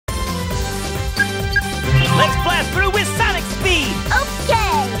Let's blast through with Sonic speed!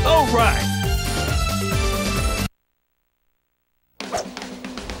 Okay! Alright!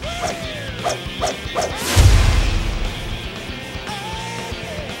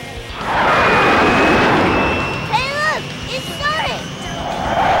 Hey look! It's Sonic!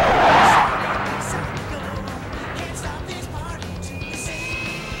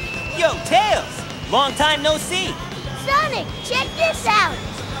 Yo, Tails! Long time no see! Sonic, check this out!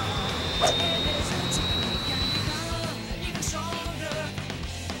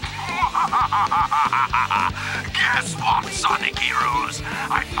 Guess what, Sonic Heroes?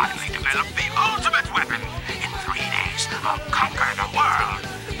 I finally developed the ultimate weapon. In 3 days, I'll conquer the world.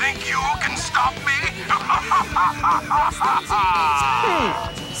 Think you can stop me?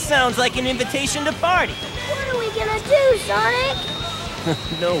 Sounds like an invitation to party. What are we gonna do, Sonic?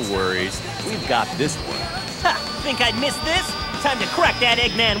 No worries. We've got this one. Ha! Think I'd miss this? Time to crack that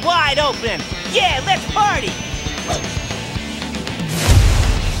Eggman wide open! Yeah, let's party!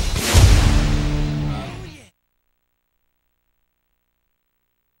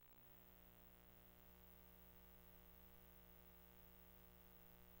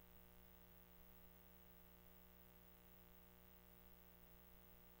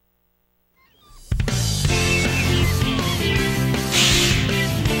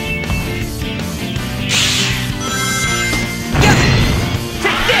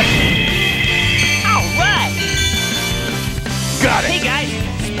 Got it! Hey guys,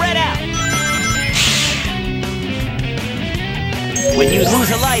 spread out! When you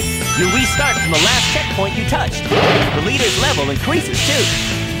lose a life, you restart from the last checkpoint you touched. The leader's level increases too.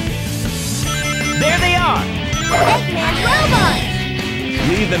 There they are! Eggman robots!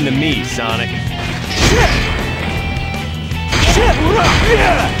 Leave them to me, Sonic.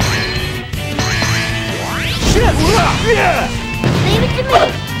 Leave it to me!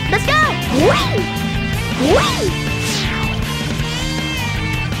 Let's go! Whee! Whee!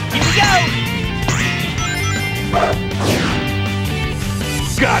 Here we go!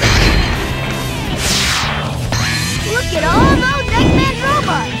 Got it! Look at all those Eggman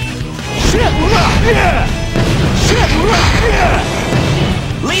robots!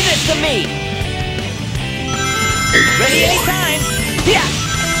 Leave it to me! Ready anytime! Yeah!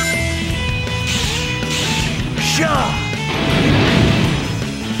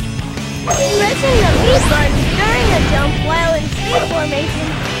 Pressing the B button during a jump while in speed formation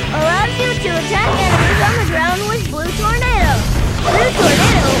allows you to attack enemies on the ground with Blue Tornado. Blue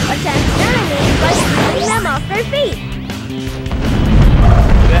Tornado attacks enemies by sweeping them off their feet.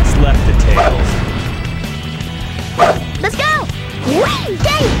 That's left to Tails. Let's go! Whee!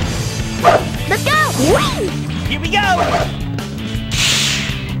 Yay! Let's go! Whee! Here we go!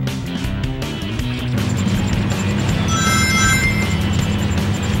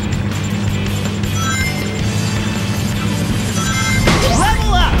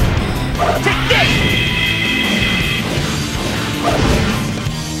 Level up! Take this!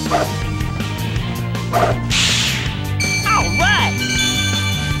 Alright!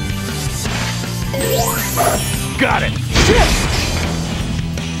 Got it!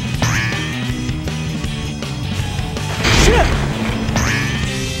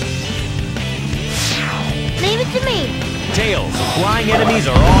 Leave it to me. Tails, flying enemies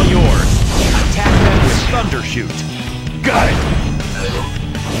are all yours. Attack them with Thunder Shoot. Got it!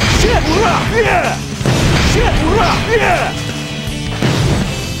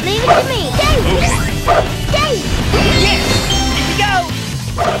 Leave it to me. Dave! Dave! Yes! Here we go!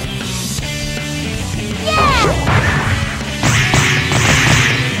 Yeah!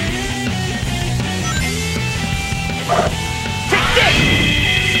 Take this!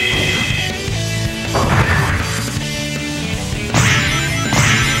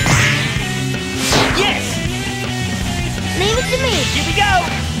 Yes! Leave it to me. Here we go!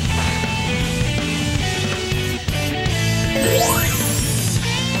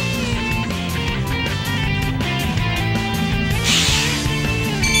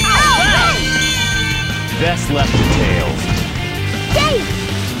 Best left to Tails. Dave!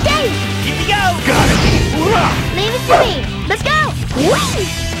 Dave! Here we go! Got it! Leave it to me. Let's go! Whee!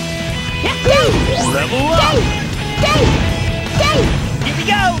 Dave! Level up! Dave! Dave! Dave! Here we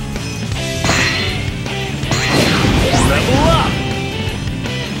go! Level up!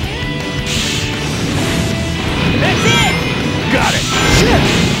 That's it! Got it!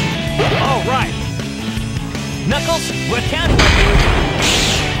 All right. Knuckles, we're counting on you.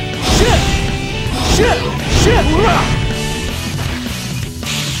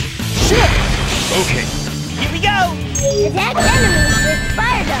 Okay. Here we go! Attack enemies with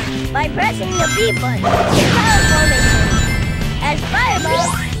Fire Gun by pressing the B button in power formation. As Fireball,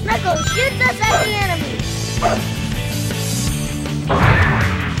 Knuckles shoots us at the enemy. I'm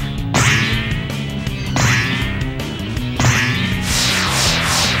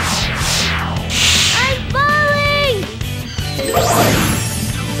falling!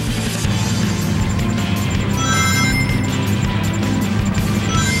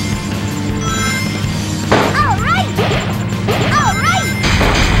 All right! All right!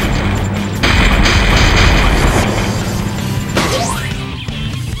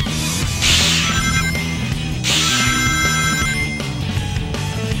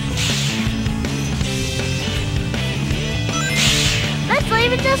 Let's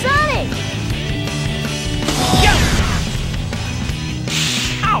leave it to Sonic! Go!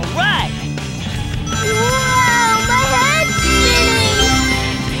 All right! Wow, my head's spinning!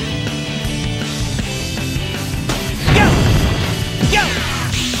 Go! Go!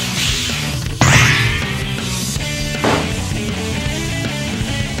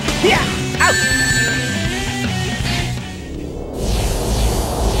 Yeah! Out!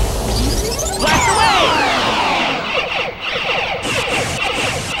 Blast away!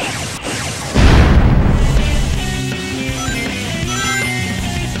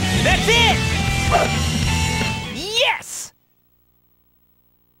 That's it! Yes!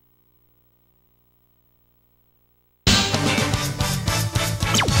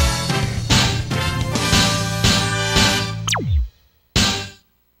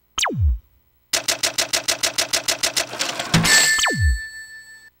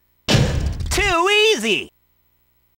 Too easy!